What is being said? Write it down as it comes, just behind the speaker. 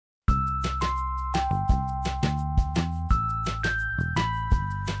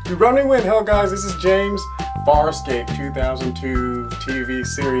to Running Wind. Hello guys, this is James. Farscape 2002 TV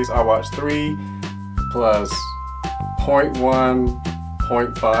series. I watched 3 plus 0.1,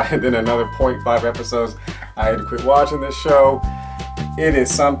 0.5, and then another 0.5 episodes. I had to quit watching this show. It is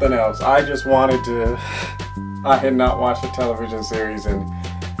something else. I just wanted to... I had not watched a television series in,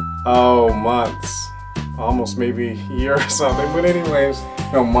 months. Almost maybe a year or something. But anyways,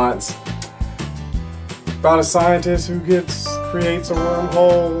 no, months. About a scientist who creates a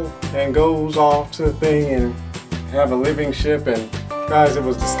wormhole and goes off to the thing and have a living ship, and guys, it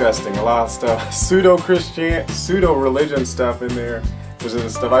was disgusting. A lot of stuff, pseudo-religion stuff in there was in the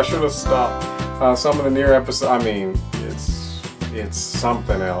stuff. I should have stopped. Some of the near episodes, I mean, it's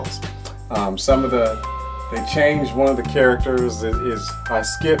something else. They changed one of the characters.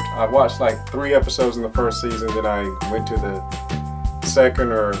 I watched like 3 episodes in the first season, then I went to the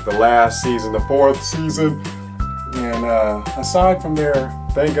second or the last season, the 4th season, and aside from there,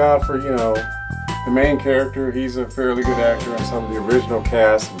 thank God for, you know, the main character. He's a fairly good actor, and some of the original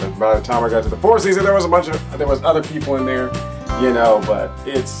cast. But by the time I got to the 4th season, there was other people in there, you know. But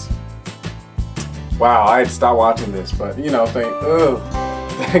it's, wow, I had to stop watching this. But you know, thank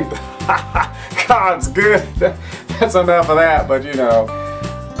God's good. That's enough of that. But you know,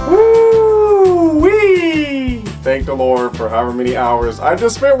 woo-wee! Thank the Lord for however many hours I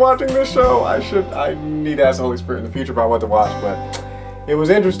just spent watching this show. I need to ask the Holy Spirit in the future about what to watch, but it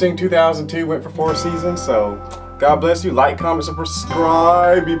was interesting. 2002 went for 4 seasons, so God bless you. Like, comment,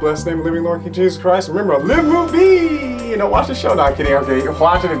 subscribe. Be blessed in the name of the living Lord King Jesus Christ. Remember, live, move, be. You know, watch the show. No, I'm kidding. I'm kidding.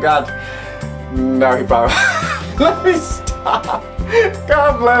 Watch it if God. No, he probably. Let me stop.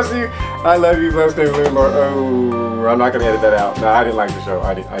 God bless you. I love you. Blessed in the living Lord. Oh, I'm not gonna edit that out. No, I didn't like the show.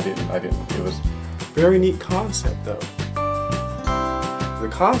 I didn't. It was a very neat concept, though. The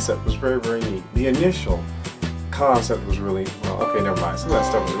concept was very, very neat. The initial concept was really, well, okay, never mind. Some of that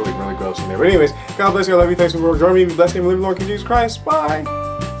stuff was really, really gross in there. But anyways, God bless you. I love you. Thanks for joining me. Be blessed in the living Lord King Jesus Christ. Bye.